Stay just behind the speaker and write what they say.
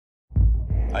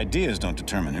Ideas don't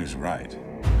determine who's right.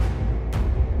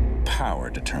 Power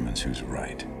determines who's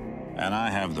right. And I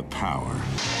have the power.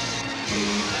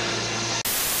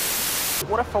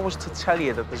 What if I was to tell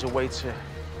you that there's a way to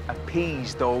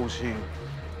appease those who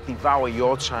devour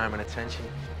your time and attention?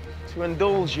 To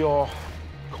indulge your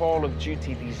Call of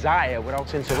Duty desire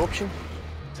without interruption?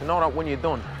 To know that when you're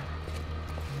done,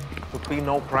 there'll be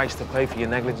no price to pay for your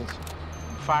negligence.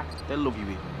 In fact, they'll love you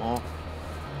even more.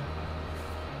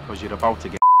 Because you're about to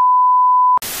get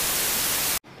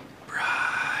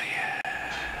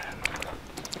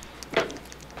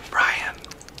Brian,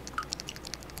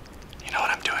 you know what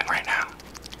I'm doing right now?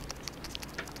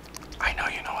 I know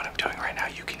you know what I'm doing right now.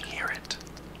 You can hear it.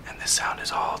 And this sound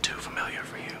is all too familiar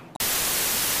for you.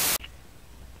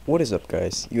 What is up,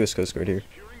 guys? US Coast Guard here.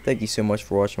 Thank you so much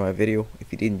for watching my video.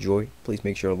 If you did enjoy, please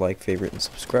make sure to like, favorite, and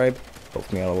subscribe.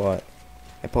 Helps me out a lot.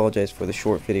 I apologize for the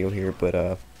short video here, but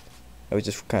I was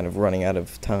just kind of running out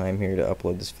of time here to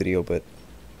upload this video. But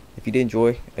if you did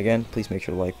enjoy, again, please make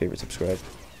sure to like, favorite, subscribe.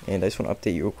 And I just want to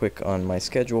update you real quick on my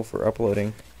schedule for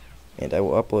uploading. And I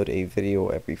will upload a video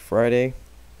every Friday.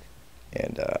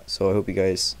 And so I hope you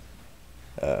guys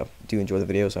do enjoy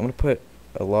the videos. I'm going to put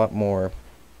a lot more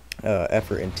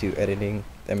effort into editing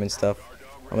them and stuff.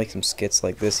 I'll make some skits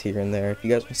like this here and there. If you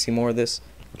guys want to see more of this,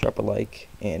 drop a like.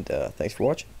 And thanks for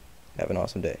watching. Have an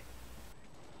awesome day.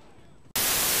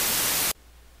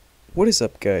 What is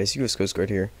up, guys? US Coast Guard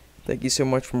here. Thank you so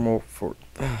much for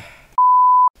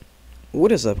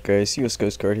What is up, guys? US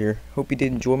Coast Guard here. Hope you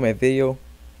did enjoy my video.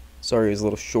 Sorry it was a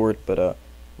little short, but I'm a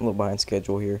little behind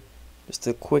schedule here. Just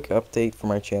a quick update for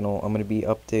my channel. I'm going to be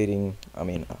updating,